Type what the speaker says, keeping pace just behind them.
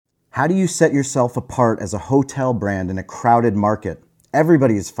How do you set yourself apart as a hotel brand in a crowded market?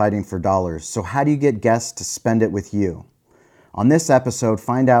 Everybody is fighting for dollars, so how do you get guests to spend it with you? On this episode,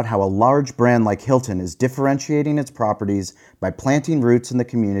 find out how a large brand like Hilton is differentiating its properties by planting roots in the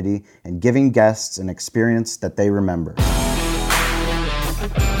community and giving guests an experience that they remember.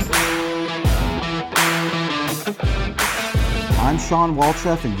 I'm Sean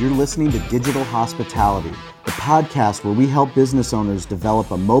Walchef, and you're listening to Digital Hospitality, the podcast where we help business owners develop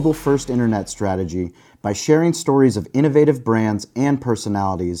a mobile-first internet strategy by sharing stories of innovative brands and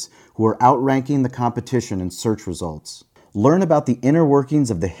personalities who are outranking the competition in search results. Learn about the inner workings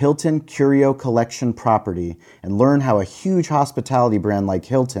of the Hilton Curio Collection property and learn how a huge hospitality brand like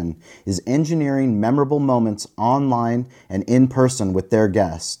Hilton is engineering memorable moments online and in person with their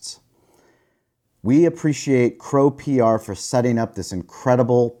guests. We appreciate Crow PR for setting up this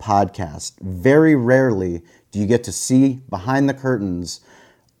incredible podcast. Very rarely do you get to see behind the curtains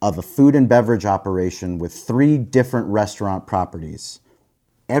of a food and beverage operation with 3 different restaurant properties.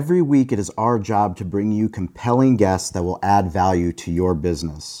 Every week it is our job to bring you compelling guests that will add value to your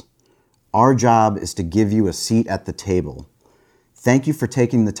business. Our job is to give you a seat at the table. Thank you for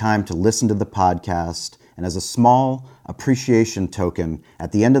taking the time to listen to the podcast. And as a small appreciation token,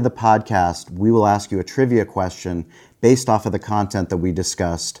 at the end of the podcast, we will ask you a trivia question based off of the content that we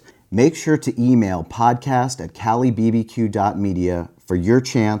discussed. Make sure to email podcast@calibbq.media for your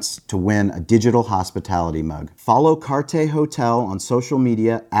chance to win a digital hospitality mug. Follow Carte Hotel on social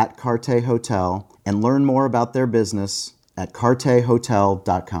media @Carte Hotel and learn more about their business at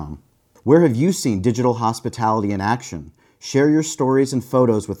cartehotel.com. Where have you seen digital hospitality in action? Share your stories and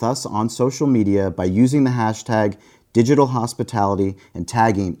photos with us on social media by using the hashtag Digital Hospitality and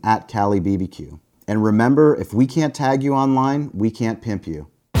tagging @CaliBBQ. And remember, if we can't tag you online, we can't pimp you.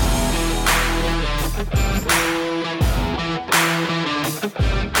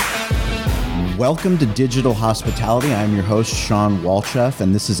 Welcome to Digital Hospitality. I'm your host, Sean Walchef,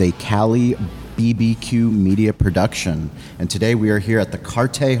 and this is a Cali BBQ media production. And today we are here at the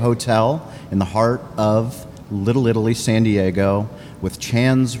Carte Hotel in the heart of Little Italy, San Diego, with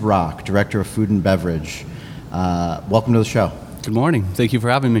Chance Rock, Director of Food and Beverage. Welcome to the show. Good morning. Thank you for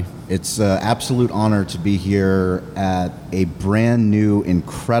having me. It's an absolute honor to be here at a brand new,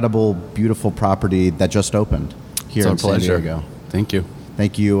 incredible, beautiful property that just opened here in San Diego. Thank you.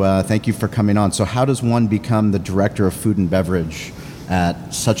 Thank you for coming on. So how does one become the Director of Food and Beverage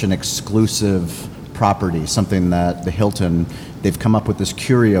at such an exclusive property, something that the Hilton, they've come up with this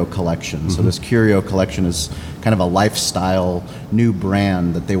Curio Collection. Mm-hmm. So this Curio Collection is kind of a lifestyle new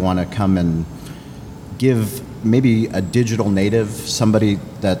brand that they want to come and give maybe a digital native, somebody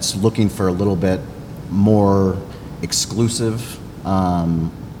that's looking for a little bit more exclusive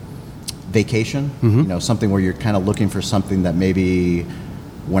vacation, mm-hmm. Something where you're kind of looking for something that maybe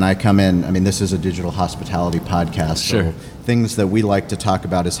when I come in, this is a digital hospitality podcast. Sure. So things that we like to talk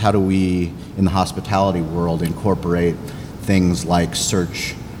about is how do we, in the hospitality world, incorporate things like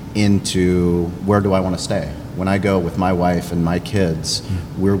search into where do I want to stay? When I go with my wife and my kids,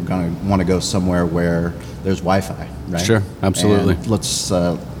 we're going to want to go somewhere where there's Wi-Fi, right? Sure, absolutely. And let's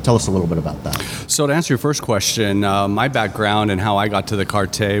tell us a little bit about that. So to answer your first question, my background and how I got to the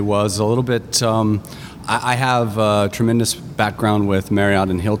Carte was a little bit... I have a tremendous background with Marriott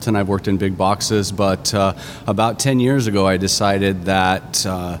and Hilton. I've worked in big boxes, but about 10 years ago, I decided that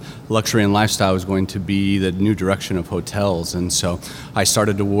luxury and lifestyle was going to be the new direction of hotels. And so I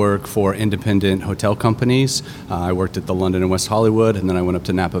started to work for independent hotel companies. I worked at the London and West Hollywood, and then I went up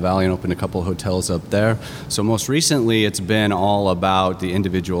to Napa Valley and opened a couple hotels up there. So most recently, it's been all about the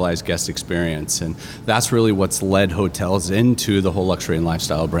individualized guest experience. And that's really what's led hotels into the whole luxury and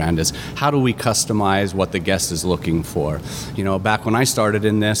lifestyle brand is how do we customize what the guest is looking for? Back when I started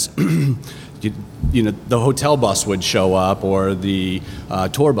in this, the hotel bus would show up or the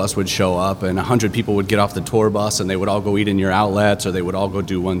tour bus would show up and 100 people would get off the tour bus and they would all go eat in your outlets or they would all go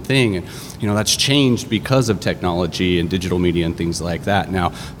do one thing. And, that's changed because of technology and digital media and things like that.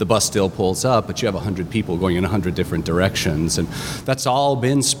 Now, the bus still pulls up, but you have 100 people going in 100 different directions. And that's all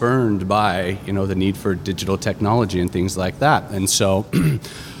been spurned by, the need for digital technology and things like that. And so...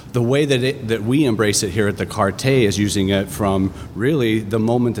 The way that we embrace it here at the Carte is using it from really the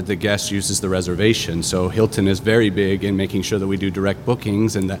moment that the guest uses the reservation. So Hilton is very big in making sure that we do direct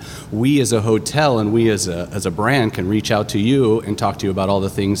bookings and that we as a hotel and we as a brand can reach out to you and talk to you about all the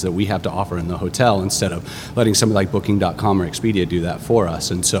things that we have to offer in the hotel instead of letting somebody like Booking.com or Expedia do that for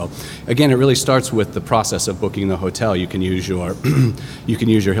us. And so, again, it really starts with the process of booking the hotel. You can use your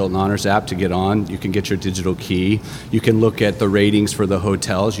Hilton Honors app to get on. You can get your digital key. You can look at the ratings for the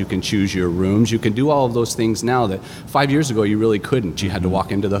hotels. you can choose your rooms, you can do all of those things now that 5 years ago you really couldn't. You had to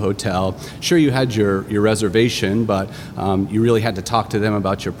walk into the hotel. Sure, you had your reservation, but you really had to talk to them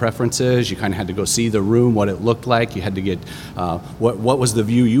about your preferences. You kind of had to go see the room, what it looked like. You had to get what was the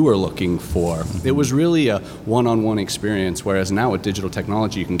view you were looking for. It was really a one-on-one experience, whereas now with digital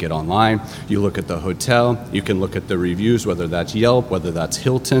technology, you can get online, you look at the hotel, you can look at the reviews, whether that's Yelp, whether that's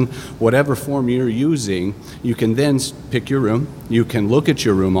Hilton, whatever form you're using, you can then pick your room. You can look at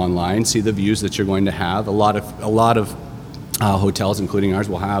your room online, see the views that you're going to have. A lot of hotels, including ours,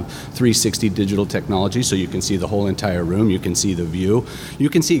 will have 360 digital technology, so you can see the whole entire room, you can see the view, you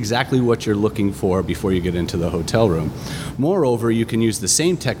can see exactly what you're looking for before you get into the hotel room. Moreover, you can use the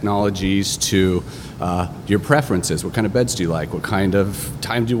same technologies to your preferences. What kind of beds do you like? What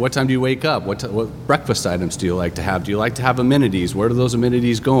time do you wake up? What breakfast items do you like to have? Do you like to have amenities? Where are those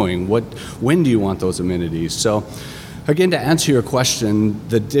amenities going? When do you want those amenities? So again, to answer your question,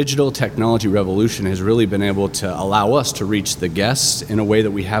 the digital technology revolution has really been able to allow us to reach the guests in a way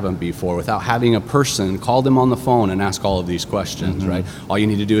that we haven't before without having a person call them on the phone and ask all of these questions, right? All you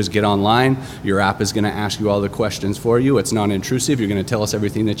need to do is get online. Your app is going to ask you all the questions for you. It's non-intrusive. You're going to tell us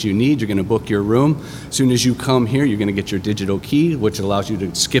everything that you need. You're going to book your room. As soon as you come here, you're going to get your digital key, which allows you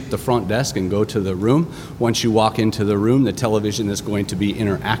to skip the front desk and go to the room. Once you walk into the room, the television is going to be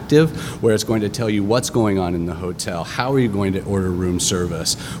interactive, where it's going to tell you what's going on in the hotel. How are you going to order room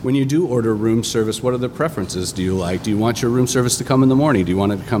service? When you do order room service, what are the preferences do you like? Do you want your room service to come in the morning? Do you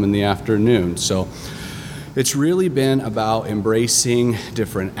want it to come in the afternoon? So it's really been about embracing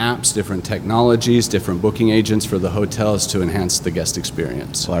different apps, different technologies, different booking agents for the hotels to enhance the guest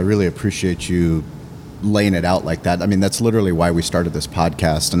experience. Well, I really appreciate you laying it out like that. I mean, that's literally why we started this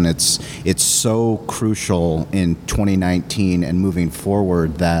podcast, and it's so crucial in 2019 and moving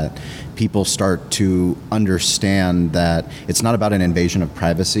forward that people start to understand that it's not about an invasion of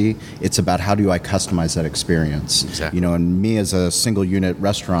privacy. It's about how do I customize that experience. Exactly. You know, and me as a single unit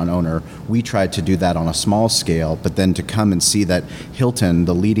restaurant owner, we tried to do that on a small scale, but then to come and see that Hilton,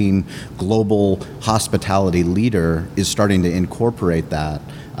 the leading global hospitality leader, is starting to incorporate that.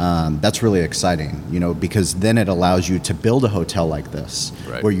 That's really exciting, you know, because then it allows you to build a hotel like this,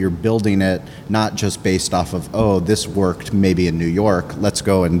 right, where you're building it not just based off of, oh, this worked maybe in New York, let's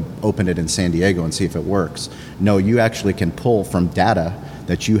go and open it in San Diego and see if it works. No, you actually can pull from data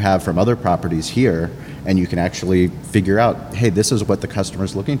that you have from other properties here, and you can actually figure out, hey, this is what the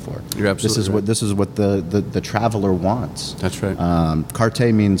customer's looking for. You're absolutely right. This is what the traveler wants. That's right.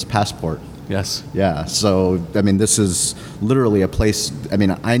 Carte means passport. Yes. Yeah. So, I mean, this is literally a place. I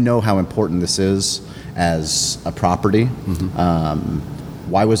mean, I know how important this is as a property.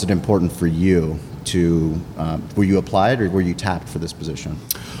 Why was it important for you to, were you applied or were you tapped for this position?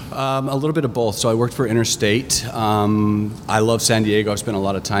 A little bit of both. So I worked for Interstate. I love San Diego. I've spent a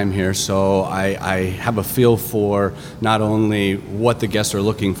lot of time here. So I have a feel for not only what the guests are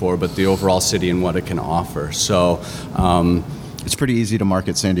looking for, but the overall city and what it can offer. So, it's pretty easy to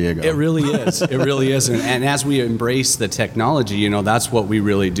market San Diego. It really is. It really is. And as we embrace the technology, you know, that's what we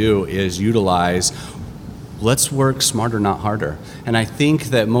really do is utilize. Let's work smarter, not harder. And I think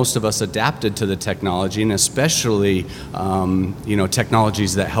that most of us adapted to the technology, and especially,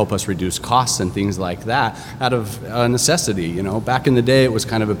 technologies that help us reduce costs and things like that out of necessity. You know, back in the day, it was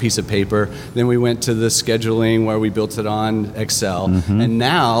kind of a piece of paper. Then we went to the scheduling where we built it on Excel. And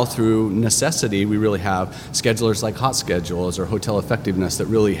now, through necessity, we really have schedulers like Hot Schedules or Hotel Effectiveness that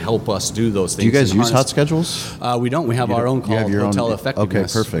really help us do those things. Do you guys use Hot Schedules? We don't. We have our own called Hotel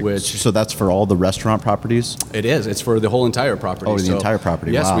Effectiveness. Okay, perfect. So that's for all the restaurant properties? It is. It's for the whole entire property. Oh, the entire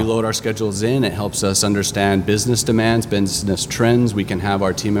property. Yes, wow. We load our schedules in. It helps us understand business demands, business trends. We can have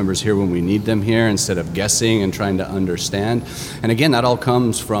our team members here when we need them here instead of guessing and trying to understand. And again, that all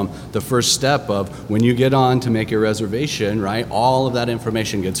comes from the first step of when you get on to make your reservation, right? All of that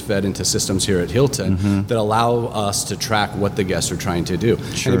information gets fed into systems here at Hilton that allow us to track what the guests are trying to do.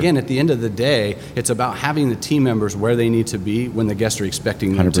 Sure. And again, at the end of the day, it's about having the team members where they need to be when the guests are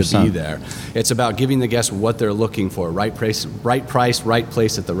expecting them 100%. to be there. It's about giving the guests what they're looking for, right price, right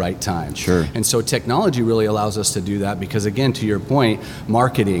place at the right time. Sure. And so technology really allows us to do that because, again, to your point,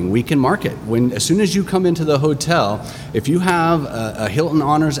 marketing, we can market. As soon as you come into the hotel, if you have a Hilton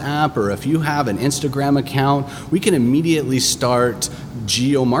Honors app or if you have an Instagram account, we can immediately start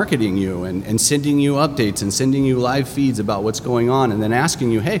geo-marketing you and sending you updates and sending you live feeds about what's going on, and then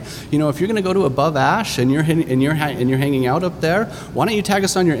asking you, hey, if you're going to go to Above Ash and you're hanging out up there, why don't you tag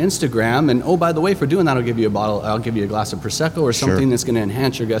us on your Instagram? And oh, by the way, for doing that, I'll give you a glass of Prosecco or something that's going to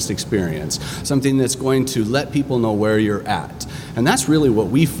enhance your guest experience, something that's going to let people know where you're at. And that's really what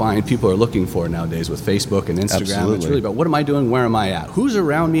we find people are looking for nowadays with Facebook and Instagram. Absolutely. It's really about what am I doing, where am I at, who's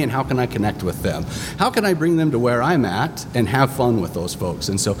around me, and how can I connect with them? How can I bring them to where I'm at and have fun with those folks?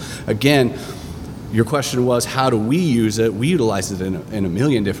 And so, again, your question was, how do we use it? We utilize it in a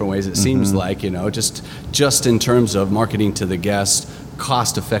million different ways, it seems like, just in terms of marketing to the guest,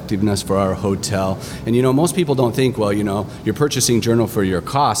 cost effectiveness for our hotel. And most people don't think, well, your purchasing journal for your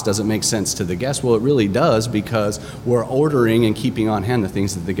cost doesn't make sense to the guest. Well, it really does, because we're ordering and keeping on hand the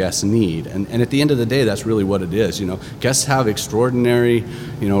things that the guests need. And at the end of the day, that's really what it is. Guests have extraordinary,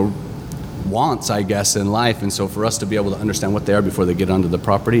 wants, I guess, in life. And so for us to be able to understand what they are before they get onto the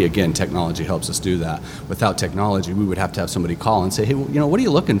property, again, technology helps us do that. Without technology, we would have to have somebody call and say, hey, what are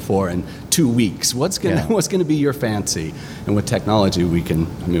you looking for in 2 weeks? What's gonna be your fancy? And with technology, we can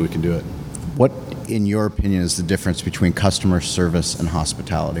do it. What, in your opinion, is the difference between customer service and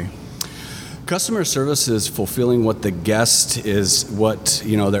hospitality? Customer service is fulfilling what the guest is,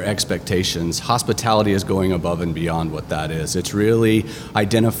 their expectations. Hospitality is going above and beyond what that is. It's really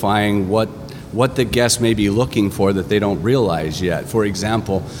identifying what the guest may be looking for that they don't realize yet. For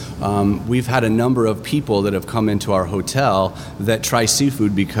example, we've had a number of people that have come into our hotel that try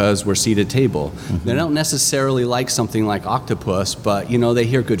seafood because we're seated table. They don't necessarily like something like octopus, but they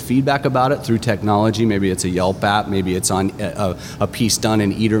hear good feedback about it through technology. Maybe it's a Yelp app, maybe it's on a piece done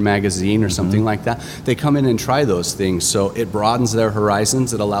in Eater magazine or something like that. They come in and try those things, so it broadens their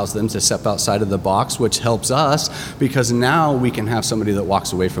horizons. It allows them to step outside of the box, which helps us, because now we can have somebody that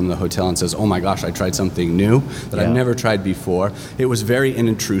walks away from the hotel and says, oh my gosh, I tried something new that I've never tried before. It was very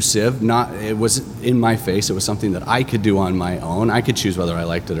inintrusive. It was in my face. It was something that I could do on my own. I could choose whether I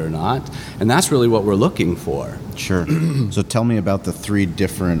liked it or not. And that's really what we're looking for. Sure. So tell me about the 3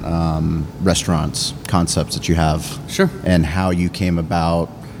 different restaurants concepts that you have. Sure. And how you came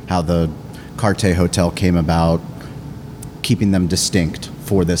about, how the Carte Hotel came about, keeping them distinct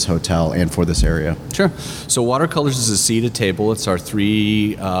for this hotel and for this area. Sure. So Watercolors is a seated table. It's our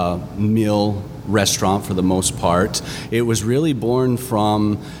 3 meal restaurant for the most part. It was really born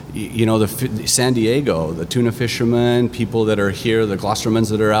from San Diego, the tuna fishermen, people that are here, the Gloucestermans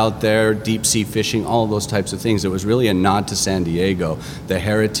that are out there, deep sea fishing, all of those types of things. It was really a nod to San Diego, the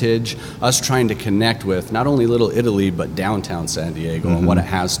heritage, us trying to connect with not only Little Italy, but downtown San Diego and what it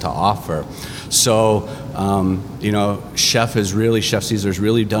has to offer. So, Chef Caesar's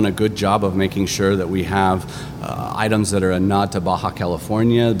really done a good job of making sure that we have items that are a nod to Baja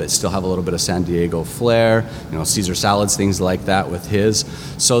California, but still have a little bit of San Diego flair, Caesar salads, things like that with his.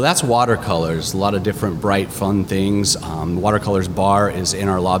 So that's Watercolors, a lot of different bright, fun things. Watercolors bar is in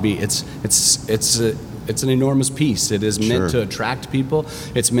our lobby. It's an enormous piece. It is meant to attract people.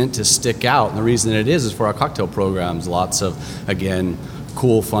 It's meant to stick out. And the reason it is for our cocktail programs. Lots of, again,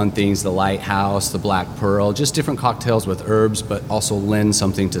 cool, fun things, the Lighthouse, the Black Pearl, just different cocktails with herbs, but also lend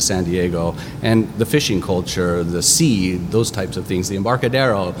something to San Diego. And the fishing culture, the sea, those types of things, the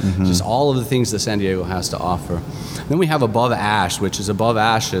Embarcadero, just all of the things that San Diego has to offer. Then we have Above Ash, which is Above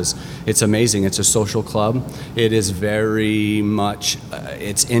Ash it's amazing. It's a social club. It is very much,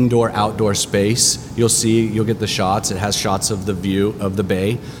 it's indoor, outdoor space. You'll get the shots. It has shots of the view of the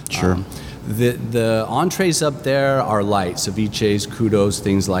bay. Sure. The entrees up there are light, ceviches, kudos,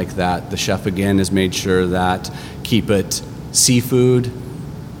 things like that. The chef, again, has made sure that keep it seafood,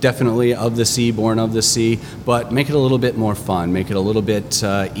 definitely of the sea, born of the sea, but make it a little bit more fun, make it a little bit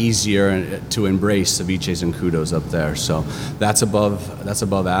easier to embrace ceviches and kudos up there. So that's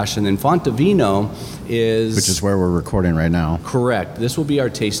above Ash. And then Fontevino which is where we're recording right now. Correct. This will be our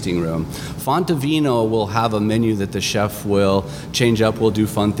tasting room. Fontevino will have a menu that the chef will change up. We'll do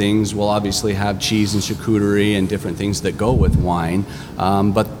fun things. We'll obviously have cheese and charcuterie and different things that go with wine.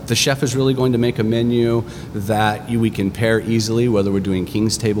 But the chef is really going to make a menu that we can pair easily, whether we're doing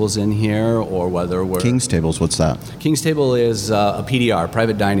King's tables in here or whether we're... King's tables, what's that? King's table is a PDR,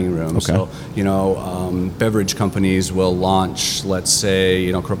 private dining room. Okay. So, beverage companies will launch, let's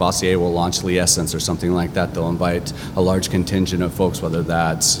say, Crevassier will launch Liessence or something like that. They'll invite a large contingent of folks, whether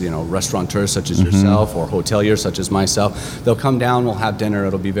that's, restaurateurs such as yourself or hoteliers such as myself. They'll come down, we'll have dinner.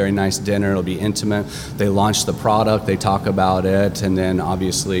 It'll be very nice dinner. It'll be intimate. They launch the product, they talk about it, and then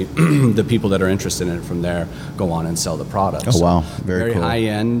obviously the people that are interested in it from there go on and sell the product. Oh, wow. Very cool. High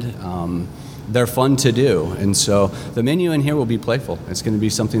end. they're fun to do. And so the menu in here will be playful. It's going to be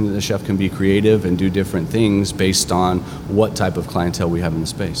something that the chef can be creative and do different things based on what type of clientele we have in the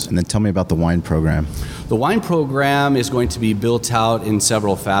space. And then tell me about the wine program. The wine program is going to be built out in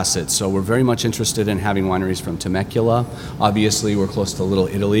several facets. So we're very much interested in having wineries from Temecula. Obviously, we're close to Little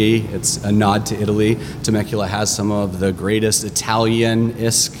Italy. It's a nod to Italy. Temecula has some of the greatest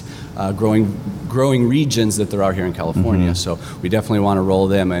Italian-esque growing regions that there are here in California. So we definitely want to roll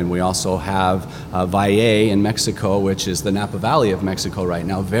them. And we also have Valle in Mexico, which is the Napa Valley of Mexico right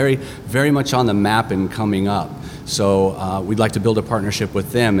now, very, very much on the map and coming up. So we'd like to build a partnership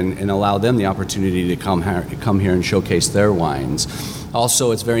with them and allow them the opportunity to come here and showcase their wines.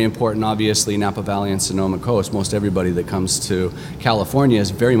 Also, it's very important, obviously, Napa Valley and Sonoma Coast. Most everybody that comes to California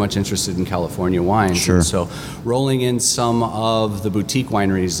is very much interested in California wines. Sure. And so rolling in some of the boutique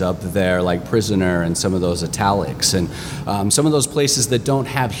wineries up there, like Prisoner and some of those Italics, and some of those places that don't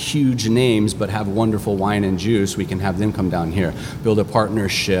have huge names but have wonderful wine and juice, we can have them come down here, build a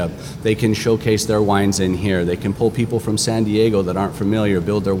partnership. They can showcase their wines in here. They can pull people from San Diego that aren't familiar,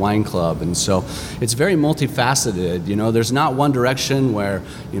 build their wine club. And so it's very multifaceted. You know, there's not one direction where,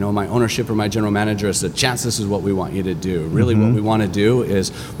 you know, my ownership or my general manager said, Chance, this is what we want you to do. Really what we want to do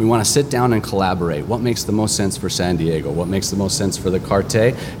is we want to sit down and collaborate. What makes the most sense for San Diego? What makes the most sense for the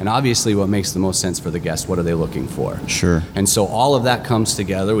Carte? And obviously what makes the most sense for the guest? What are they looking for? Sure. And so all of that comes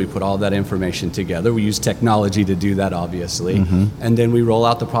together. We put all that information together. We use technology to do that, obviously. And then we roll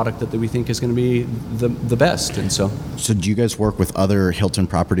out the product that we think is going to be the best. And so do you guys work with other Hilton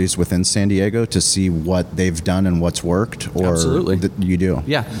properties within San Diego to see what they've done and what's worked? Or absolutely. You do?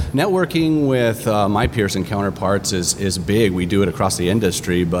 Yeah. Networking with my peers and counterparts is big. We do it across the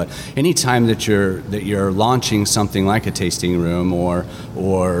industry, but anytime that you're launching something like a tasting room or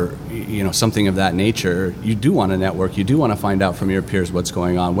you know, something of that nature, you do want to network. You do want to find out from your peers what's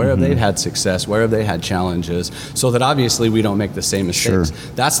going on. Where have they had success? Where have they had challenges? So that obviously we don't make the same mistakes.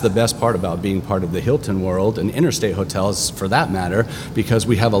 Sure. That's the best part about being part of the Hilton world and interstate hotels for that matter, because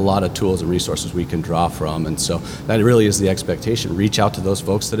we have a lot of tools and resources we can draw from. And so that really is the expectation. Reach out to those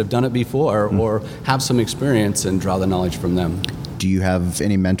folks that have done it before or have some experience and draw the knowledge from them. Do you have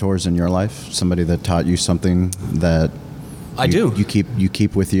any mentors in your life? Somebody that taught you something that I do. You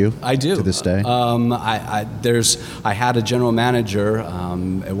keep with you. I do to this day. I had a general manager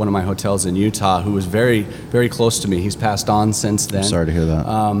at one of my hotels in Utah who was very, very close to me. He's passed on since then. I'm sorry to hear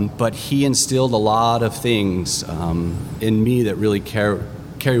that. But he instilled a lot of things in me that really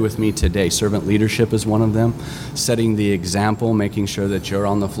carry with me today. Servant leadership is one of them. Setting the example, making sure that you're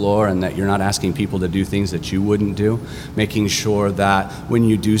on the floor and that you're not asking people to do things that you wouldn't do. Making sure that when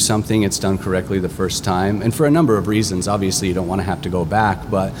you do something, it's done correctly the first time. And for a number of reasons, obviously you don't want to have to go back,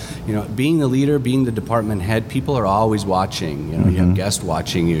 but you know, being the leader, being the department head, people are always watching. You know, you have guests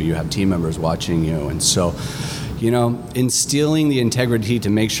watching you, you have team members watching you, and so, you know, instilling the integrity to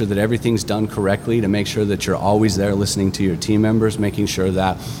make sure that everything's done correctly, to make sure that you're always there listening to your team members, making sure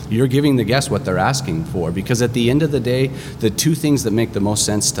that you're giving the guests what they're asking for. Because at the end of the day, the two things that make the most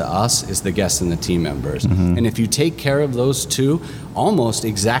sense to us is the guests and the team members. And if you take care of those two almost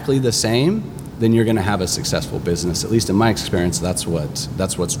exactly the same, then you're going to have a successful business. At least in my experience, that's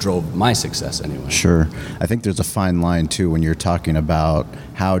what's drove my success anyway. Sure. I think there's a fine line too when you're talking about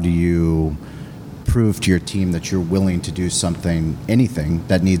how do you prove to your team that you're willing to do anything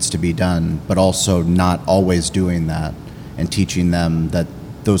that needs to be done, but also not always doing that and teaching them that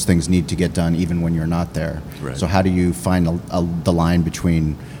those things need to get done even when you're not there. Right. So how do you find the line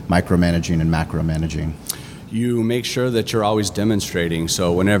between micromanaging and macromanaging? You make sure that you're always demonstrating.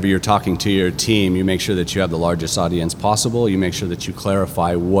 So whenever you're talking to your team, you make sure that you have the largest audience possible. You make sure that you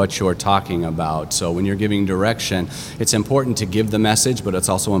clarify what you're talking about. So when you're giving direction, it's important to give the message, but it's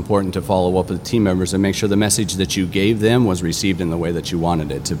also important to follow up with team members and make sure the message that you gave them was received in the way that you wanted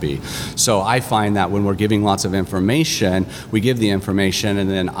it to be. So I find that when we're giving lots of information, we give the information and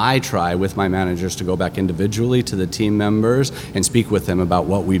then I try with my managers to go back individually to the team members and speak with them about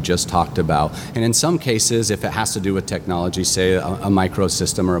what we've just talked about. And in some cases, if it has to do with technology, say a micro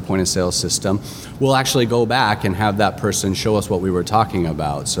system or a point of sale system, we'll actually go back and have that person show us what we were talking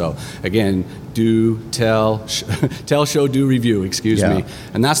about. So again, tell, show, do, review, excuse me.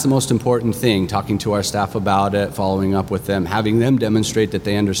 And that's the most important thing, talking to our staff about it, following up with them, having them demonstrate that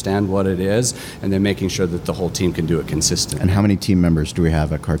they understand what it is, and then making sure that the whole team can do it consistently. And how many team members do we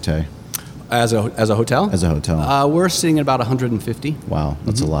have at Carte? As a hotel? As a hotel. We're sitting at about 150. Wow,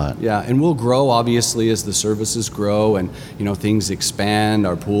 that's a lot. Yeah, and we'll grow obviously as the services grow and you know things expand.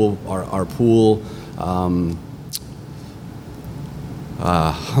 Our pool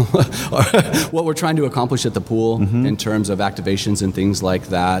what we're trying to accomplish at the pool in terms of activations and things like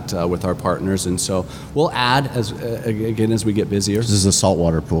that with our partners. And so we'll add as we get busier. This is a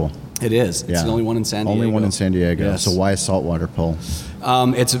saltwater pool. It is. It's the only one in San Diego. Only one in San Diego. Yes. So why a saltwater pool?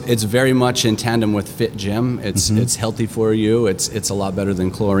 It's very much in tandem with Fit Gym. It's healthy for you. It's a lot better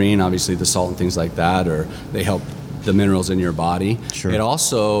than chlorine. Obviously, the salt and things like that, or they help the minerals in your body. Sure. It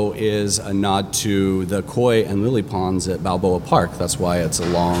also is a nod to the koi and lily ponds at Balboa Park. That's why it's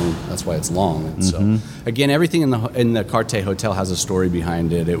long. And so again, everything in the Carte Hotel has a story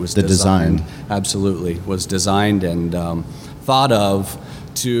behind it. It was designed. Absolutely, was designed and thought of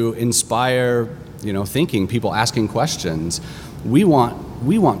to inspire, thinking, people asking questions. We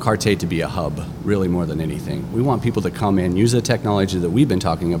want Carte to be a hub, really, more than anything. We want people to come in, use the technology that we've been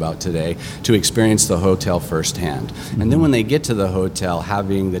talking about today to experience the hotel firsthand. And then when they get to the hotel,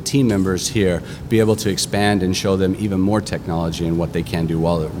 having the team members here be able to expand and show them even more technology and what they can do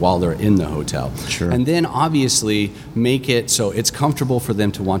while they're in the hotel. Sure. And then obviously make it so it's comfortable for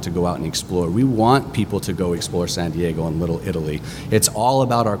them to want to go out and explore. We want people to go explore San Diego and Little Italy. It's all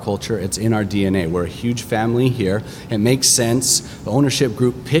about our culture. It's in our DNA. We're a huge family here. It makes sense. The ownership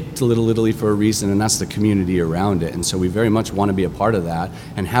group picked Little Italy for a reason, and that's the community around it. And so we very much want to be a part of that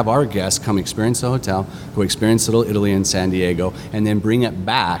and have our guests come experience the hotel, go experience Little Italy in San Diego, and then bring it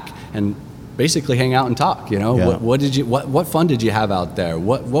back and basically hang out and talk. What fun did you have out there?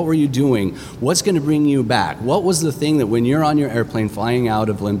 What were you doing? What's going to bring you back? What was the thing that when you're on your airplane flying out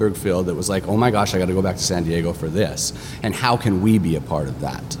of Lindbergh Field that was like, oh my gosh, I got to go back to San Diego for this? And how can we be a part of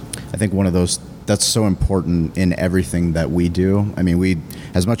that? I think one of those that's so important in everything that we do. I mean,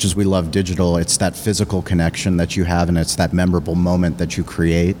 as much as we love digital, it's that physical connection that you have, and it's that memorable moment that you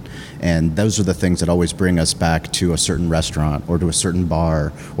create. And those are the things that always bring us back to a certain restaurant or to a certain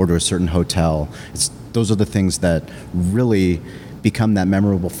bar or to a certain hotel. Those are the things that really become that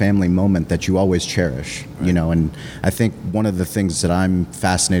memorable family moment that you always cherish, right. And I think one of the things that I'm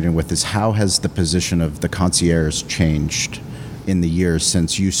fascinated with is how has the position of the concierge changed in the years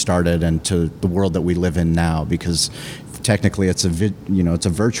since you started and to the world that we live in now, because technically it's a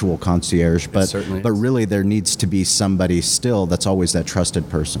virtual concierge, but really there needs to be somebody still that's always that trusted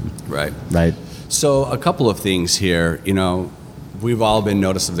person. Right. So a couple of things here, we've all been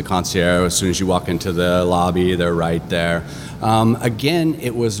noticed of the concierge. As soon as you walk into the lobby, they're right there. Again,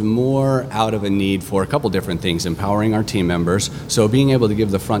 it was more out of a need for a couple different things, empowering our team members. So being able to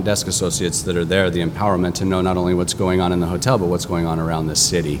give the front desk associates that are there the empowerment to know not only what's going on in the hotel, but what's going on around the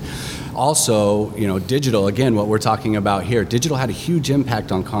city. Also, digital, again, what we're talking about here, digital had a huge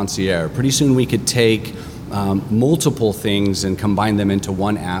impact on concierge. Pretty soon we could take multiple things and combine them into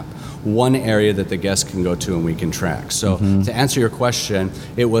one app, one area that the guests can go to and we can track. So to answer your question,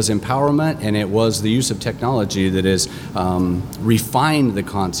 it was empowerment and it was the use of technology that has refined the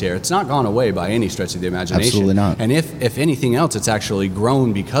concierge. It's not gone away by any stretch of the imagination. Absolutely not. And if anything else, it's actually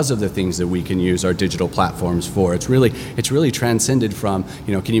grown because of the things that we can use our digital platforms for. It's really transcended from,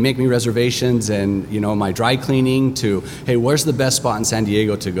 can you make me reservations and, my dry cleaning to, hey, where's the best spot in San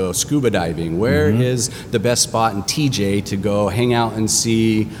Diego to go scuba diving? Where is the best spot in TJ to go hang out and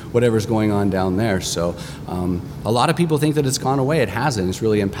see whatever's going on down there? So a lot of people think that it's gone away. It hasn't. It's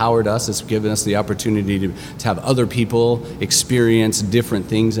really empowered us. It's given us the opportunity to have other people experience different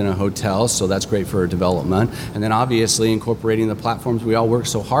things in a hotel. So that's great for development. And then obviously incorporating the platforms we all work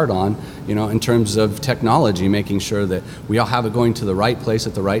so hard on, in terms of technology, making sure that we all have it going to the right place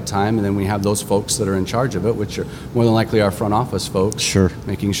at the right time. And then we have those folks that are in charge of it, which are more than likely our front office folks. Sure.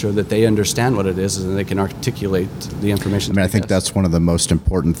 Making sure that they understand what it is and they can articulate the information. I think that's one of the most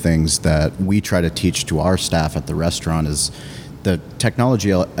important things that we try to teach to our staff at the restaurant is the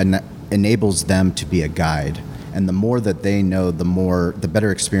technology enables them to be a guide. And the more that they know, the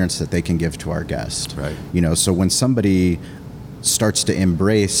better experience that they can give to our guest. Right. So when somebody starts to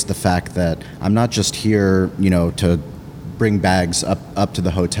embrace the fact that I'm not just here, to bring bags up to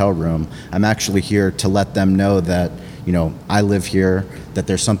the hotel room, I'm actually here to let them know that, I live here, that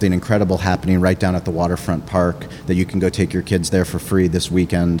there's something incredible happening right down at the waterfront park, that you can go take your kids there for free this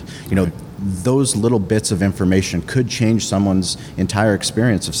weekend. Right. Those little bits of information could change someone's entire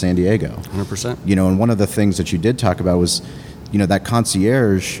experience of San Diego. 100%. And one of the things that you did talk about was, that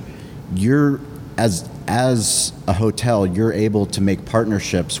concierge, you're, as a hotel, you're able to make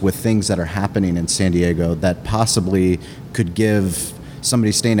partnerships with things that are happening in San Diego that possibly could give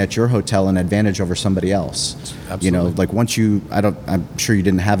somebody staying at your hotel an advantage over somebody else. Absolutely. Like once I'm sure you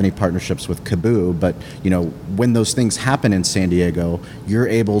didn't have any partnerships with Kaboo, but when those things happen in San Diego, you're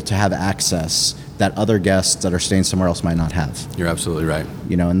able to have access that other guests that are staying somewhere else might not have. You're absolutely right.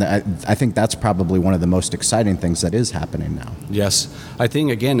 And I think that's probably one of the most exciting things that is happening now. Yes. I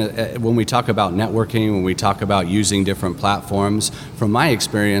think, again, when we talk about networking, when we talk about using different platforms, from my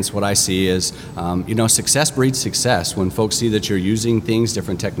experience, what I see is, success breeds success. When folks see that you're using things,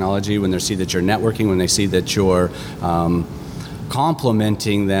 different technology, when they see that you're networking, when they see that you're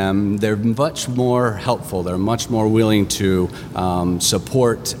complimenting them, they're much more helpful. They're much more willing to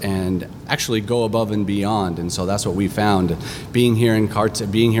support and actually go above and beyond. And so that's what we found. Being here in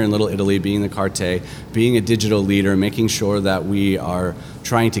Carte, being here in Little Italy, being the Carte, being a digital leader, making sure that we are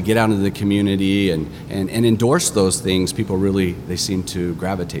trying to get out into the community and endorse those things, people really, they seem to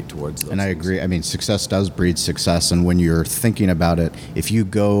gravitate towards those. And I agree. I mean, success does breed success. And when you're thinking about it, if you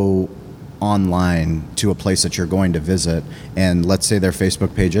go online to a place that you're going to visit, and let's say their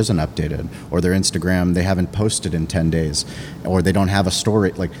Facebook page isn't updated, or their Instagram, they haven't posted in 10 days, or they don't have a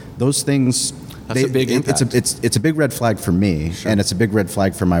story, like those things, that's a big impact. It's a big red flag for me, sure. And it's a big red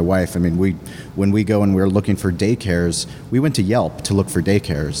flag for my wife. I mean, when we go and we're looking for daycares, we went to Yelp to look for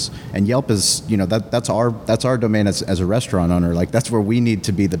daycares, and Yelp is, that's our domain as a restaurant owner. Like, that's where we need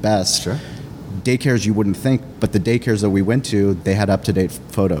to be the best. Sure. Daycares you wouldn't think, but the daycares that we went to, they had up-to-date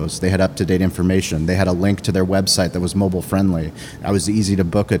photos, they had up-to-date information, they had a link to their website that was mobile friendly. It was easy to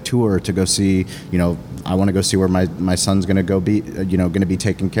book a tour to go see, I want to go see where my son's going to be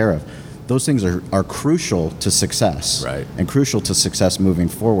taken care of. Those things are crucial to success, right, and crucial to success moving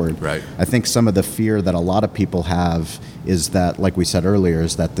forward. Right. I think some of the fear that a lot of people have is that, like we said earlier,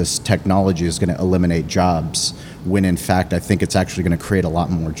 is that this technology is going to eliminate jobs, when in fact I think it's actually going to create a lot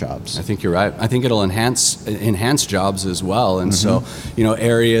more jobs. I think you're right. I think it'll enhance jobs as well. And so,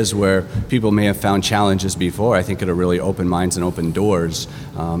 areas where people may have found challenges before, I think it'll really open minds and open doors,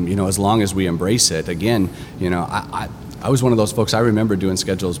 as long as we embrace it. Again, I was one of those folks. I remember doing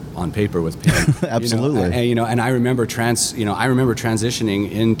schedules on paper with pen. Absolutely. And I remember transitioning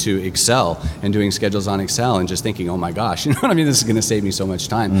into Excel and doing schedules on Excel and just thinking, oh my gosh, this is going to save me so much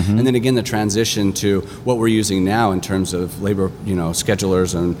time. And then again, the transition to what we're using now in terms of labor,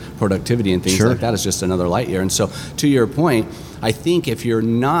 schedulers and productivity and things like that is just another light year. And so, to your point, I think if you're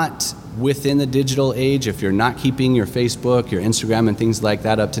not within the digital age, if you're not keeping your Facebook, your Instagram and things like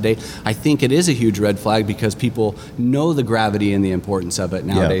that up to date, I think it is a huge red flag, because people know the gravity and the importance of it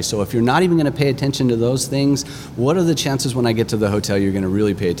nowadays. So if you're not even going to pay attention to those things, what are the chances when I get to the hotel you're going to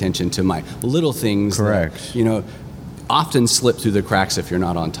really pay attention to my little things? Correct. That, often slip through the cracks if you're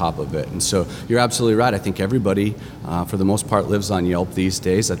not on top of it. And so you're absolutely right. I think everybody, for the most part, lives on Yelp these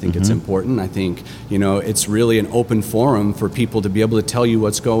days. I think it's important. I think, it's really an open forum for people to be able to tell you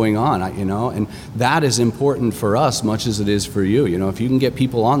what's going on, and that is important for us much as it is for you. If you can get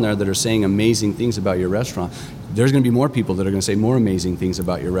people on there that are saying amazing things about your restaurant, there's going to be more people that are going to say more amazing things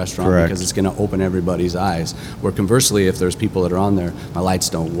about your restaurant. Correct. Because it's going to open everybody's eyes. Where conversely, if there's people that are on there, my lights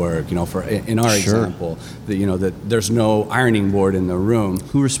don't work, in our example, that there's no ironing board in the room.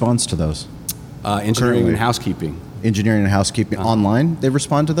 Who responds to those? Engineering Currently. and housekeeping. Engineering and housekeeping online, they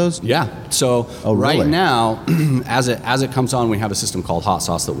respond to those? Yeah. So really? Right now, as it comes on, we have a system called Hot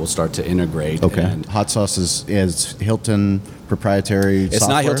Sauce that we'll start to integrate. Okay. And Hot Sauce is Hilton proprietary software? It's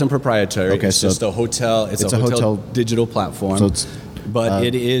not Hilton proprietary. Okay, it's just a hotel. It's a hotel digital platform. So it's, but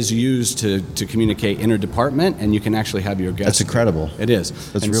it is used to communicate interdepartment, and you can actually have your guests. That's incredible. It is.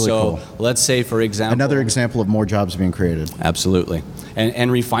 That's really cool. Let's say, for example, another example of more jobs being created. Absolutely.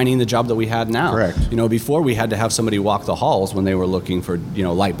 And refining the job that we had now. Correct. Before we had to have somebody walk the halls when they were looking for,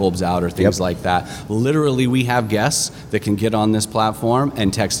 light bulbs out or things like that. Literally, we have guests that can get on this platform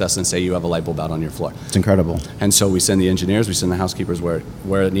and text us and say, you have a light bulb out on your floor. It's incredible. And so we send the engineers, we send the housekeepers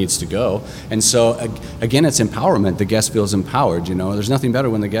where it needs to go. And so, again, it's empowerment. The guest feels empowered, There's nothing better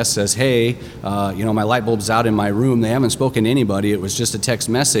when the guest says, hey, my light bulb's out in my room. They haven't spoken to anybody. It was just a text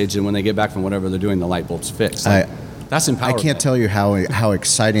message. And when they get back from whatever they're doing, the light bulb's fixed. That's empowerment. I can't tell you how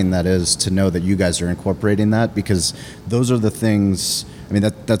exciting that is to know that you guys are incorporating that, because those are the things,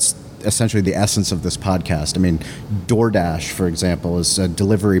 that's essentially the essence of this podcast. DoorDash, for example, is a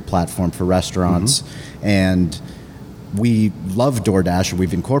delivery platform for restaurants, and we love DoorDash, and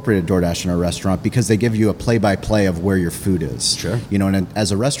we've incorporated DoorDash in our restaurant because they give you a play-by-play of where your food is. Sure. And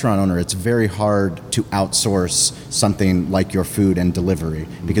as a restaurant owner, it's very hard to outsource something like your food and delivery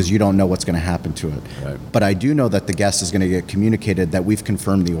because you don't know what's going to happen to it. Right. But I do know that the guest is going to get communicated that we've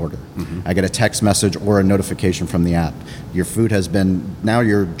confirmed the order. I get a text message or a notification from the app. Your food now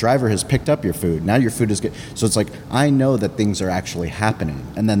your driver has picked up your food. Now your food is good. So it's like, I know that things are actually happening.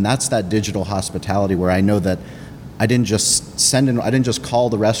 And then that's that digital hospitality where I know that I didn't just call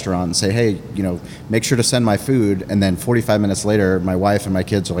the restaurant and say, hey, make sure to send my food. And then 45 minutes later, my wife and my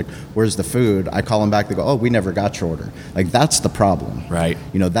kids are like, where's the food? I call them back. They go, oh, we never got your order. Like, that's the problem. Right.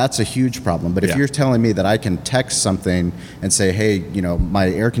 That's a huge problem. But if you're telling me that I can text something and say, hey, my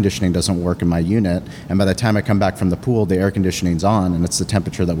air conditioning doesn't work in my unit, and by the time I come back from the pool, the air conditioning's on and it's the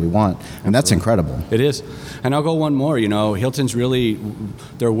temperature that we want, and that's incredible. It is. And I'll go one more. Hilton's really,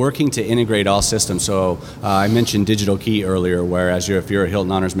 they're working to integrate all systems. So I mentioned digital key earlier, whereas if you're a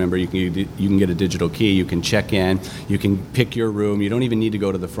Hilton Honors member, you can get a digital key, you can check in, you can pick your room, you don't even need to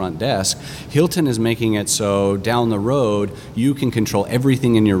go to the front desk. Hilton is making it so down the road, you can control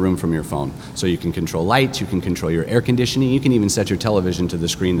everything in your room from your phone. So you can control lights, you can control your air conditioning, you can even set your television to the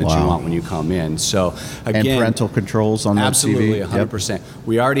screen that you want when you come in. So again, and parental controls on the TV. Absolutely, 100%. Yep.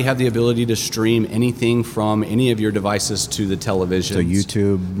 We already have the ability to stream anything from any of your devices to the television. So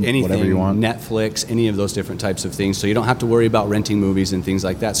YouTube, anything, whatever you want. Netflix, any of those different types of things. So you don't have to worry about renting movies and things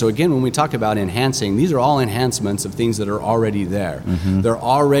like that. So again, when we talk about enhancing, these are all enhancements of things that are already there. Mm-hmm. They're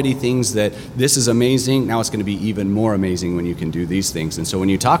already things that this is amazing. Now it's going to be even more amazing when you can do these things. And so when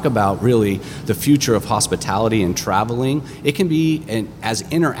you talk about really the future of hospitality and traveling, it can be as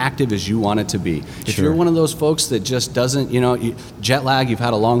interactive as you want it to be. If you're one of those folks that just doesn't, jet lag, you've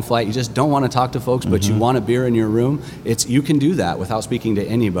had a long flight, you just don't want to talk to folks, but you want a beer in your room, you can do that without speaking to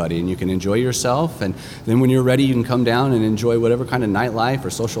anybody, and you can enjoy yourself, and then when you're ready, you can come down and enjoy whatever kind of nightlife or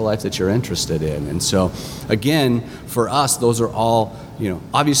social life that you're interested in. And so, again, for us, those are all,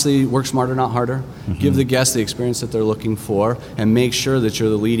 obviously work smarter, not harder. Mm-hmm. Give the guests the experience that they're looking for, and make sure that you're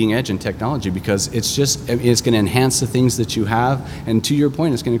the leading edge in technology, because it's going to enhance the things that you have, and to your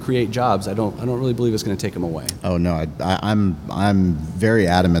point, it's going to create jobs. I don't really believe it's going to take them away. Oh no, I'm very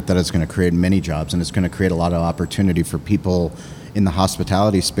adamant that it's going to create many jobs, and it's going to create a lot of opportunity for people in the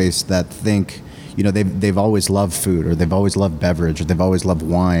hospitality space that think, they've always loved food, or they've always loved beverage, or they've always loved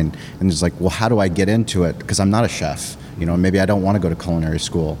wine, and it's like, well, how do I get into it? Because I'm not a chef, maybe I don't want to go to culinary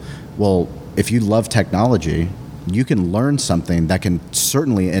school. Well, if you love technology, you can learn something that can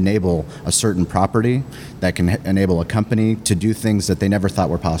certainly enable a certain property, that can enable a company to do things that they never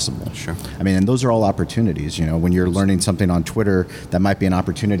thought were possible. Sure. And those are all opportunities. When you're learning something on Twitter, that might be an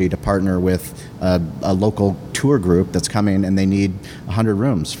opportunity to partner with a local tour group that's coming and they need 100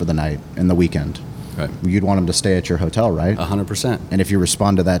 rooms for the night and the weekend. Right. You'd want them to stay at your hotel, right? 100%. And if you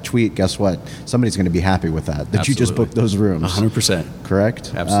respond to that tweet, guess what? Somebody's going to be happy with that Absolutely. You just booked those rooms. 100%.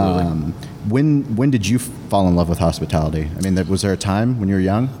 Correct? Absolutely. When did you fall in love with hospitality? Was there a time when you were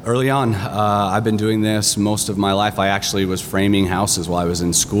young? Early on. I've been doing this most of my life. I actually was framing houses while I was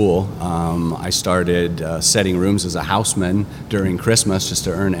in school. I started setting rooms as a houseman during Christmas just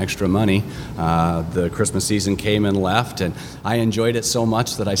to earn extra money. The Christmas season came and left, and I enjoyed it so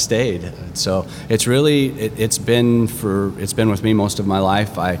much that I stayed. So it's been with me most of my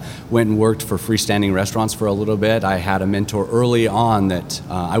life. I went and worked for freestanding restaurants for a little bit. I had a mentor early on that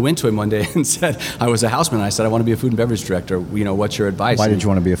I went to him one day and said, I was a houseman. I said, I want to be a food and beverage director. What's your advice? Why did you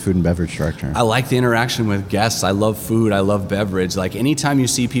want to be a food and beverage director? I like the interaction with guests. I love food. I love beverage. Like anytime you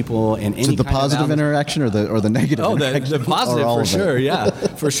see people in any the positive interaction or the negative interaction? The positive for sure. Yeah,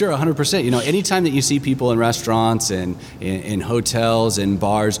 for sure. 100%. Anytime that you see people in restaurants and in hotels and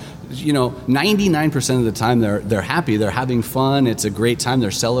bars, 99% of the time they're happy. They're having fun. It's a great time.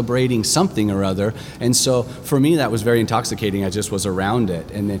 They're celebrating something or other. And so for me, that was very intoxicating. I just was around it.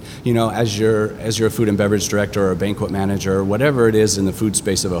 And then, as you're a food and beverage director or a banquet manager or whatever it is in the food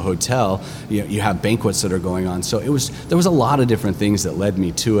space of a hotel, you have banquets that are going on. So there was a lot of different things that led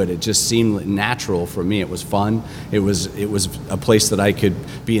me to it. It just seemed natural for me. It was fun. It was a place that I could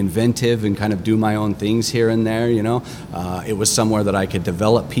be inventive and kind of do my own things here and there. It was somewhere that I could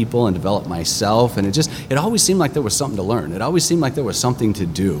develop people and develop myself, and it always seemed like there was something to learn. It always seemed like there was something to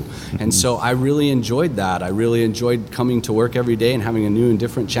do. And so I really enjoyed that. I really enjoyed coming to work every day and having a new and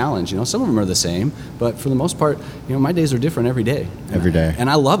different challenge. Some of them are the same, but for the most part, my days are different every day. Every day. And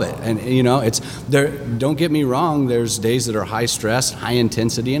I love it. And it's there. Don't get me wrong, there's days that are high stress, high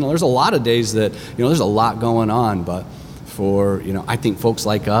intensity, and there's a lot of days that there's a lot going on, but for, I think folks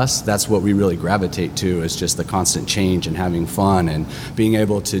like us, that's what we really gravitate to, is just the constant change and having fun and being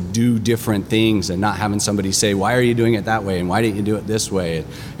able to do different things and not having somebody say, why are you doing it that way and why didn't you do it this way?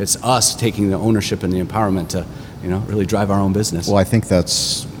 It's us taking the ownership and the empowerment to, really drive our own business. Well, I think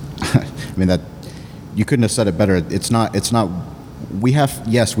that's, that you couldn't have said it better. It's not,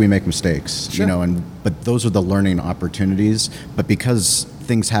 yes, we make mistakes, sure. But those are the learning opportunities. But because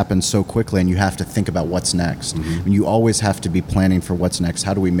things happen so quickly and you have to think about what's next. And you always have to be planning for what's next.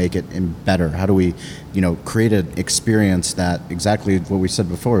 How do we make it better? How do we, create an experience that, exactly what we said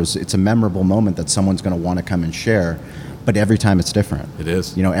before, is it's a memorable moment that someone's going to want to come and share. But every time it's different. It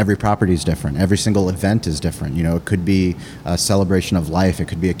is. Every property is different. Every single event is different. It could be a celebration of life. It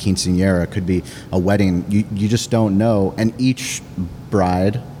could be a quinceañera. It could be a wedding. You just don't know. And each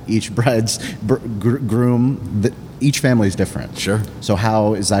bride's groom, each family is different. Sure. So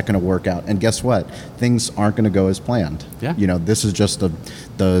how is that going to work out? And guess what? Things aren't going to go as planned. Yeah. This is just the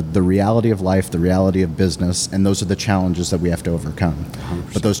reality of life, the reality of business, and those are the challenges that we have to overcome.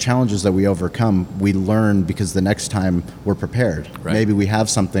 100%. But those challenges that we overcome, we learn because the next time we're prepared. Right. Maybe we have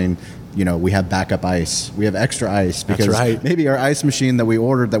something. We have backup ice. We have extra ice because maybe our ice machine that we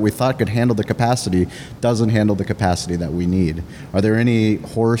ordered that we thought could handle the capacity doesn't handle the capacity that we need. Are there any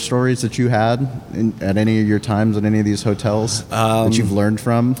horror stories that you had at any of your times at any of these hotels that you've learned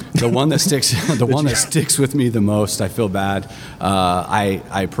from? The one that sticks, that sticks with me the most. I feel bad.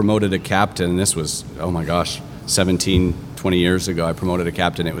 I promoted a captain, and this was 17, 20 years ago. I promoted a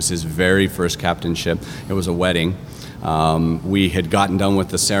captain. It was his very first captainship. It was a wedding. We had gotten done with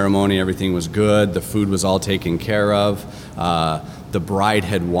the ceremony. Everything was good. The food was all taken care of. The bride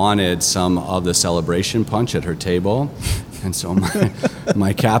had wanted some of the celebration punch at her table. And so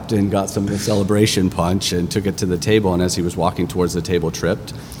my captain got some of the celebration punch and took it to the table. And as he was walking towards the table,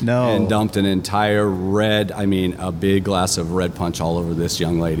 tripped. No. And dumped an entire a big glass of red punch all over this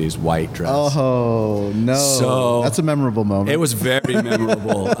young lady's white dress. Oh, no. So that's a memorable moment. It was very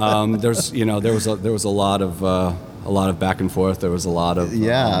memorable. There was a lot of back and forth. There was a lot of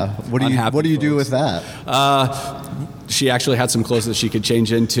What do you do with that? She actually had some clothes that she could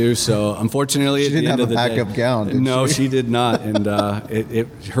change into. So unfortunately, she didn't have a backup gown. Did no, she did not. And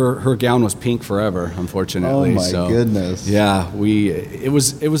her gown was pink forever. Unfortunately. Oh my goodness. Yeah, it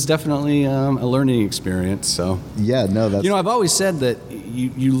was definitely a learning experience. So yeah, no, that's I've always said that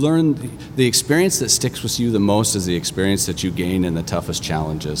you learn the experience that sticks with you the most is the experience that you gain in the toughest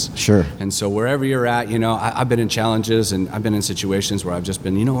challenges. Sure. And so wherever you're at, I've been in challenges and I've been in situations where I've just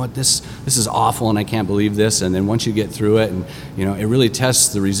been, this is awful and I can't believe this. And then once you get through it, and it really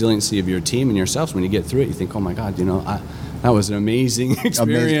tests the resiliency of your team and yourselves. When you get through it, you think, oh my God, that was an amazing experience.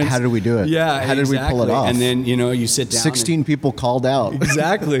 Amazing. How did we do it? Yeah, how did we pull it off? And then you sit down. 16 people called out.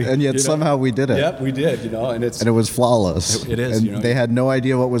 Exactly. And yet somehow we did it. Yep, we did. And it was flawless. It is. And they had no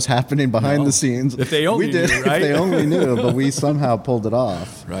idea what was happening behind the scenes. If they only knew, right? If they only knew, but we somehow pulled it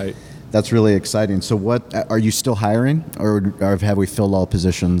off. Right. That's really exciting. So what, are you still hiring or have we filled all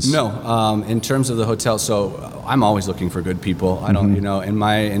positions? No, in terms of the hotel, so I'm always looking for good people. I don't, in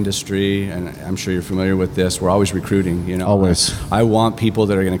my industry, and I'm sure you're familiar with this, we're always recruiting, Always. I want people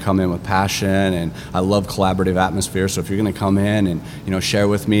that are going to come in with passion, and I love collaborative atmosphere. So if you're going to come in and, share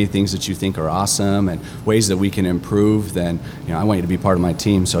with me things that you think are awesome and ways that we can improve, then, I want you to be part of my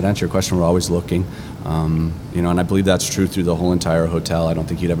team. So to answer your question, we're always looking. And I believe that's true through the whole entire hotel. I don't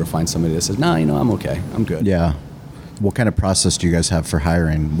think you'd ever find somebody that says, no, I'm okay. I'm good. Yeah. What kind of process do you guys have for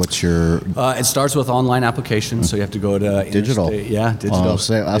hiring? What's your... it starts with online applications, so you have to go to... Digital. Yeah, digital. Us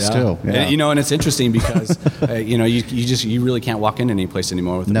too. Yeah. And it's interesting because, you really can't walk into any place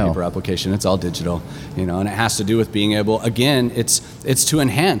anymore with a paper application. It's all digital, and it has to do with being able... Again, it's to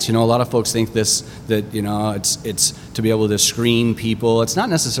enhance. A lot of folks think it's to be able to screen people. It's not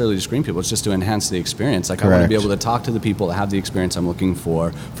necessarily to screen people. It's just to enhance the experience. Like, Correct. I want to be able to talk to the people that have the experience I'm looking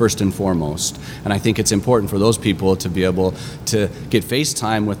for, first and foremost. And I think it's important for those people to be able to get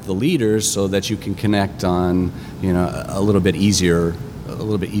FaceTime with the leaders so that you can connect on, a little bit easier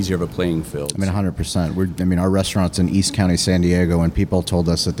of a playing field. 100%. Our restaurant's in East County, San Diego, and people told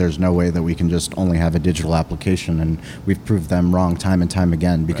us that there's no way that we can just only have a digital application, and we've proved them wrong time and time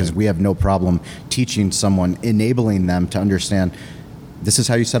again because we have no problem teaching someone, enabling them to understand this is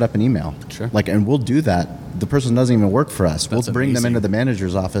how you set up an email. Sure. And we'll do that. The person doesn't even work for us. We'll bring them into the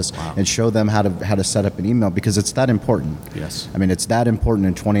manager's office and show them how to set up an email because it's that important. Yes. It's that important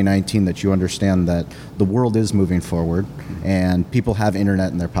in 2019 that you understand that the world is moving forward and people have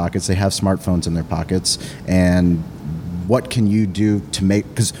internet in their pockets. They have smartphones in their pockets. And what can you do to make...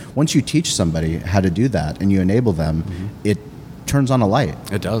 Because once you teach somebody how to do that and you enable them, it turns on a light.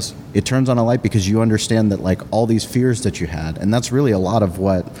 It does. It turns on a light because you understand that all these fears that you had, and that's really a lot of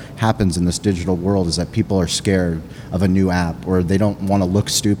what happens in this digital world is that people are scared of a new app or they don't want to look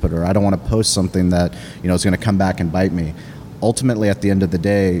stupid or I don't want to post something that is going to come back and bite me. Ultimately, at the end of the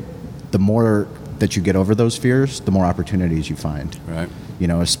day, the more that you get over those fears, the more opportunities you find. Right.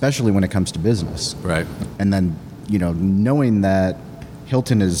 Especially when it comes to business. Right. And then, knowing that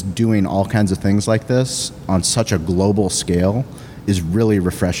Hilton is doing all kinds of things like this on such a global scale is really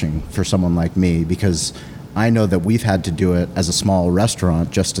refreshing for someone like me, because I know that we've had to do it as a small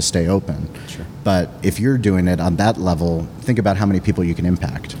restaurant just to stay open. Sure. But if you're doing it on that level, think about how many people you can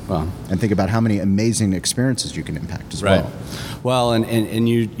impact. Wow. And think about how many amazing experiences you can impact as well. Well, and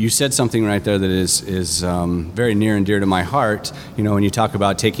you said something right there that is very near and dear to my heart. You know, when you talk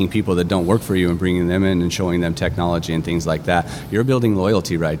about taking people that don't work for you and bringing them in and showing them technology and things like that, you're building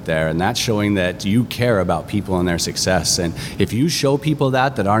loyalty right there, and that's showing that you care about people and their success. And if you show people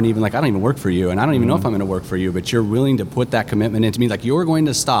that aren't even like, I don't even work for you, and I don't even know if I'm going to work for you, but you're willing to put that commitment into me, like you're going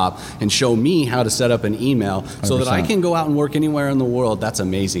to stop and show me how to set up an email so 100%. That I can go out and work anywhere in the world, that's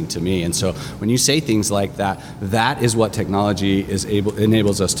amazing to me. And so when you say things like that, that is what technology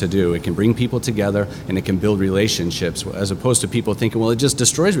enables us to do. It can bring people together, and it can build relationships, as opposed to people thinking, well, it just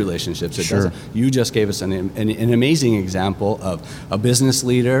destroys relationships. It doesn't. You just gave us an amazing example of a business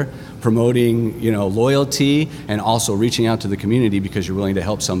leader promoting, loyalty, and also reaching out to the community because you're willing to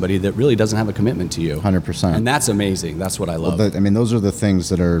help somebody that really doesn't have a commitment to you. 100%. And that's amazing. That's what I love. Well, those are the things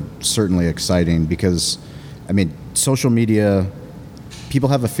that are certainly exciting, because, social media, people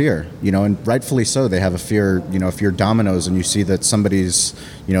have a fear, and rightfully so. They have a fear, if you're Domino's and you see that somebody's,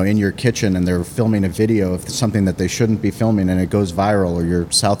 in your kitchen and they're filming a video of something that they shouldn't be filming and it goes viral, or your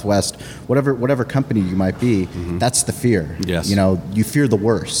Southwest, whatever company you might be, that's the fear. Yes. You fear the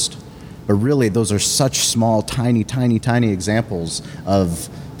worst. But really, those are such small, tiny examples of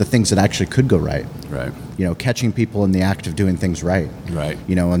the things that actually could go right. Right. Catching people in the act of doing things right. Right.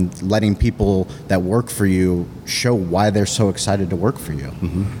 And letting people that work for you show why they're so excited to work for you.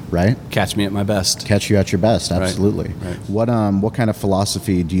 Right? Catch me at my best. Catch you at your best, absolutely. Right. What kind of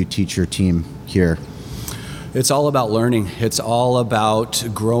philosophy do you teach your team here? It's all about learning. It's all about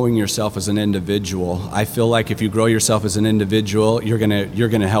growing yourself as an individual. I feel like if you grow yourself as an individual, you're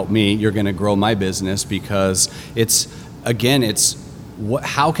gonna help me. You're gonna grow my business, because it's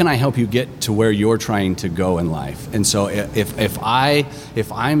how can I help you get to where you're trying to go in life? And so if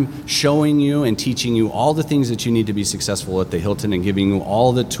I'm showing you and teaching you all the things that you need to be successful at the Hilton, and giving you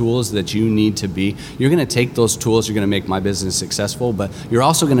all the tools that you need to be, you're going to take those tools, you're going to make my business successful, but you're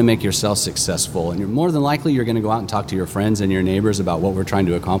also going to make yourself successful. And you're more than likely, you're going to go out and talk to your friends and your neighbors about what we're trying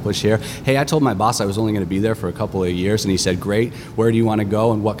to accomplish here. Hey, I told my boss I was only going to be there for a couple of years, and he said, great, where do you want to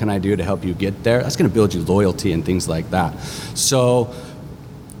go, and what can I do to help you get there? That's going to build you loyalty and things like that. So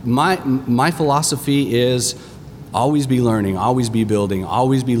my philosophy is always be learning, always be building,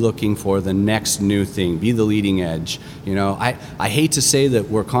 always be looking for the next new thing, be the leading edge. I hate to say that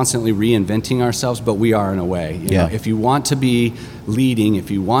we're constantly reinventing ourselves, but we are in a way. If you want to be leading,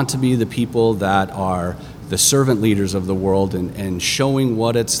 if you want to be the people that are the servant leaders of the world and showing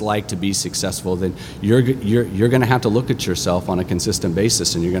what it's like to be successful, then you're going to have to look at yourself on a consistent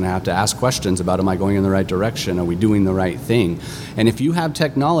basis, and you're going to have to ask questions about, am I going in the right direction? Are we doing the right thing? And if you have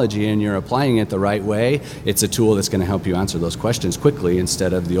technology and you're applying it the right way, it's a tool that's going to help you answer those questions quickly,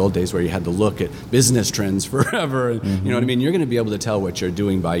 instead of the old days where you had to look at business trends forever. You know what I mean? You're going to be able to tell what you're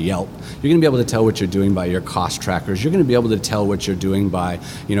doing by Yelp. You're going to be able to tell what you're doing by your cost trackers. You're going to be able to tell what you're doing by,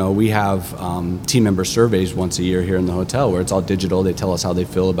 we have team member surveys once a year here in the hotel where it's all digital. They tell us how they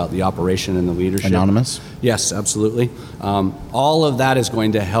feel about the operation and the leadership. Anonymous? Yes, absolutely. All of that is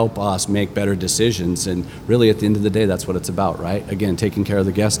going to help us make better decisions, and really at the end of the day, that's what it's about, right? Again, taking care of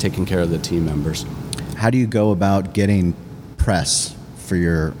the guests, taking care of the team members. How do you go about getting press for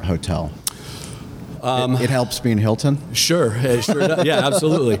your hotel? It helps being Hilton? Sure, it sure does. Yeah,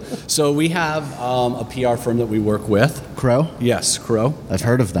 absolutely. So we have a PR firm that we work with. Crow? Yes, Crow. I've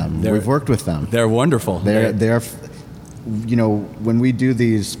heard of them. We've worked with them. They're wonderful. They're when we do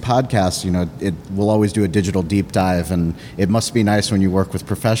these podcasts, we'll always do a digital deep dive, and it must be nice when you work with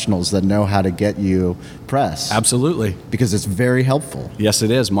professionals that know how to get you press. Absolutely. Because it's very helpful. Yes,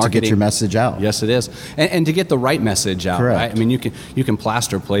 it is. Marketing. To get your message out. Yes, it is. And to get the right message out. Correct. Right? I mean, you can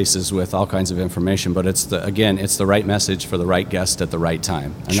plaster places with all kinds of information, but it's the right message for the right guest at the right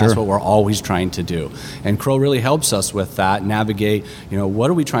time. And That's what we're always trying to do. And Crow really helps us with that, navigate, what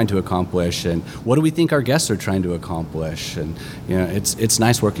are we trying to accomplish, and what do we think our guests are trying to accomplish? And it's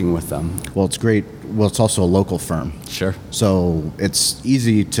nice working with them. Well, it's great. Well, it's also a local firm. Sure. So it's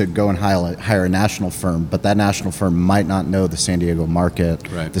easy to go and hire a national firm, but that national firm might not know the San Diego market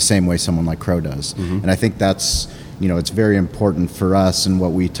the same way someone like Crow does. And I think that's, it's very important for us, and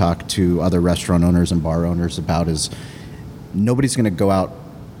what we talk to other restaurant owners and bar owners about is nobody's going to go out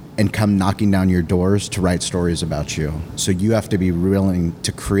and come knocking down your doors to write stories about you. So you have to be willing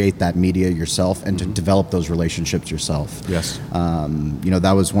to create that media yourself and to develop those relationships yourself. Yes.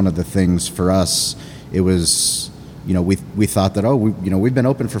 That was one of the things for us. It was we thought that, we've been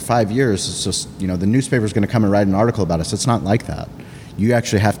open for 5 years. It's just, the newspaper's going to come and write an article about us. It's not like that. You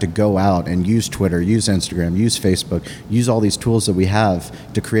actually have to go out and use Twitter, use Instagram, use Facebook, use all these tools that we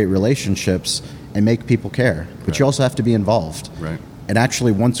have to create relationships and make people care. But you also have to be involved. Right. And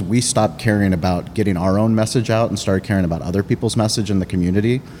actually, once we stopped caring about getting our own message out and started caring about other people's message in the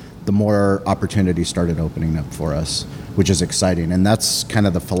community, the more opportunities started opening up for us, which is exciting. And that's kind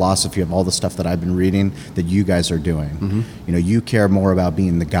of the philosophy of all the stuff that I've been reading that you guys are doing. Mm-hmm. You care more about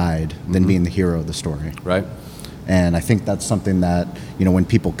being the guide than being the hero of the story. Right. And I think that's something that, when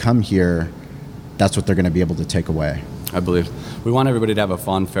people come here, that's what they're going to be able to take away. I believe. We want everybody to have a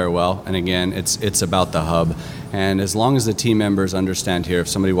fond farewell. And again, it's about the hub. And as long as the team members understand here, if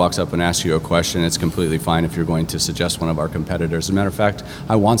somebody walks up and asks you a question, it's completely fine if you're going to suggest one of our competitors. As a matter of fact,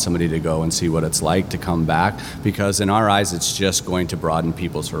 I want somebody to go and see what it's like to come back, because in our eyes, it's just going to broaden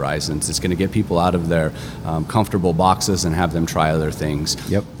people's horizons. It's going to get people out of their comfortable boxes and have them try other things.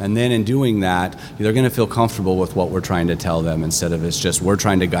 Yep. And then in doing that, they're going to feel comfortable with what we're trying to tell them, instead of it's just we're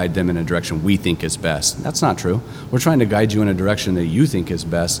trying to guide them in a direction we think is best. That's not true. We're trying to guide you in a direction that you think is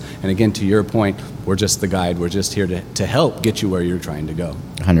best. And again, to your point, we're just the guide. We're just here to help get you where you're trying to go.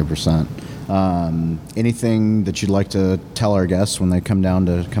 100%. Anything that you'd like to tell our guests when they come down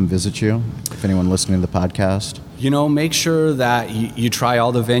to come visit you? If anyone listening to the podcast? Make sure that you try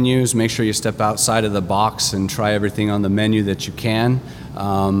all the venues. Make sure you step outside of the box and try everything on the menu that you can.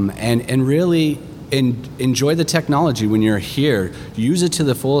 And really enjoy the technology when you're here. Use it to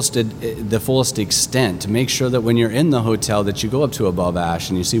the fullest extent to make sure that when you're in the hotel that you go up to Above Ash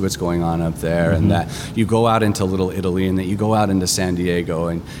and you see what's going on up there, and that you go out into Little Italy, and that you go out into San Diego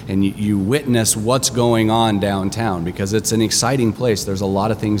and you witness what's going on downtown, because it's an exciting place. There's a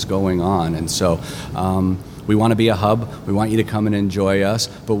lot of things going on. And so we want to be a hub. We want you to come and enjoy us,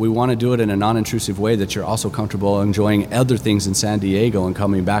 but we want to do it in a non-intrusive way that you're also comfortable enjoying other things in San Diego and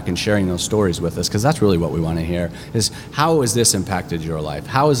coming back and sharing those stories with us, because that's really what we want to hear, is how has this impacted your life?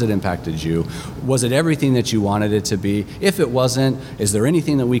 How has it impacted you? Was it everything that you wanted it to be? If it wasn't, is there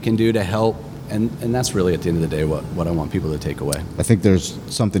anything that we can do to help? And that's really, at the end of the day, what I want people to take away. I think there's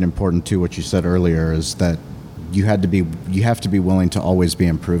something important too, what you said earlier, is that you have to be willing to always be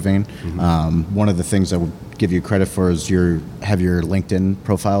improving. One of the things I would give you credit for is have your LinkedIn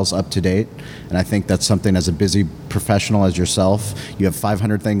profiles up to date, and I think that's something, as a busy professional as yourself, you have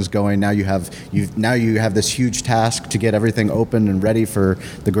 500 things going. Now you have this huge task to get everything open and ready for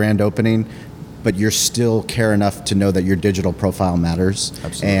the grand opening, but you're still care enough to know that your digital profile matters.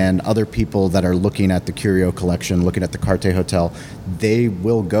 Absolutely. And other people that are looking at the Curio collection, looking at the Carte Hotel, they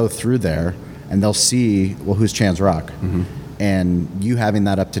will go through there and they'll see, well, who's Chan's Rock? And you having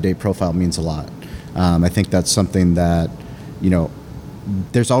that up-to-date profile means a lot. I think that's something that,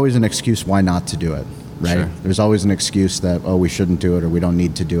 there's always an excuse why not to do it, right? Sure. There's always an excuse that, we shouldn't do it or we don't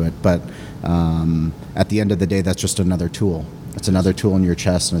need to do it. But at the end of the day, that's just another tool. It's another tool in your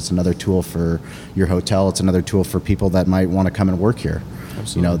chest, and it's another tool for your hotel. It's another tool for people that might want to come and work here.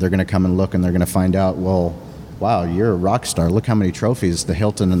 Absolutely. They're going to come and look, and they're going to find out, well, wow, you're a rock star. Look how many trophies the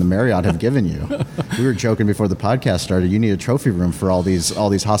Hilton and the Marriott have given you. We were joking before the podcast started, you need a trophy room for all these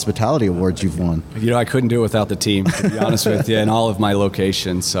hospitality awards you've won. I couldn't do it without the team, to be honest with you, in all of my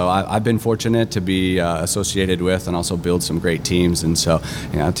locations. So I've been fortunate to be associated with and also build some great teams. And so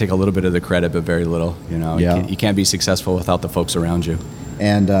I take a little bit of the credit, but very little. You can't be successful without the folks around you.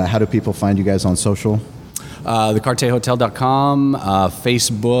 And how do people find you guys on social? TheCarteHotel.com.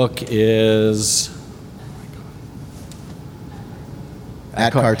 Facebook is...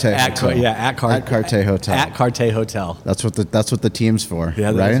 At Carte Hotel. At Carte Hotel. At Carte Hotel. That's what the team's for.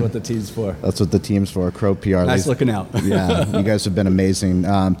 Yeah, that's right? What the team's for. That's what the team's for. Crow PR. Nice looking out. Yeah, you guys have been amazing.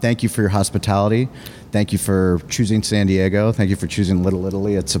 Thank you for your hospitality. Thank you for choosing San Diego. Thank you for choosing Little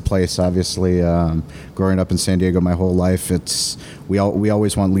Italy. It's a place, obviously, growing up in San Diego my whole life, we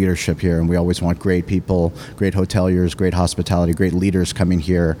always want leadership here, and we always want great people, great hoteliers, great hospitality, great leaders coming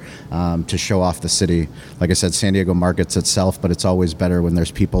here to show off the city. Like I said, San Diego markets itself, but it's always better when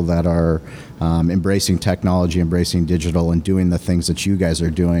there's people that are embracing technology, embracing digital, and doing the things that you guys are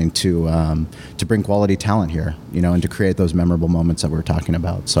doing to bring quality talent here, and to create those memorable moments that we're talking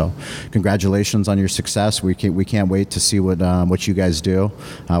about. So congratulations on your success. We can't wait to see what you guys do.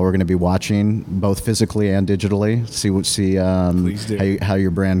 We're going to be watching both physically and digitally, see how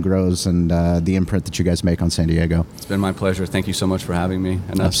your brand grows and the imprint that you guys make on San Diego. It's been my pleasure. Thank you so much for having me.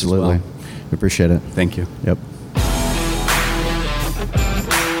 And absolutely. We appreciate it. Thank you. Yep.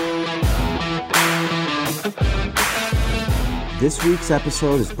 This week's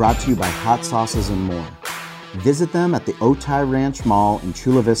episode is brought to you by Hot Sauces and More. Visit them at the Otay Ranch Mall in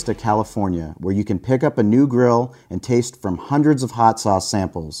Chula Vista, California, where you can pick up a new grill and taste from hundreds of hot sauce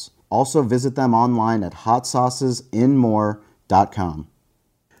samples. Also visit them online at hotsaucesinmore.com.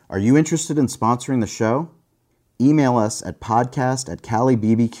 Are you interested in sponsoring the show? Email us at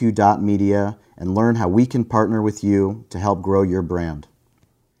podcast@calibbq.media and learn how we can partner with you to help grow your brand.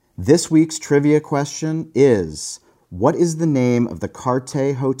 This week's trivia question is, what is the name of the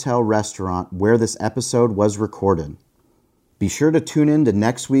Carte Hotel restaurant where this episode was recorded? Be sure to tune in to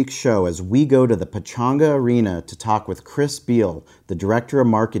next week's show as we go to the Pechanga Arena to talk with Chris Beal, the Director of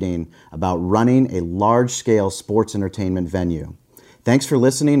Marketing, about running a large-scale sports entertainment venue. Thanks for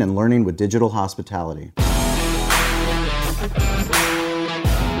listening and learning with Digital Hospitality.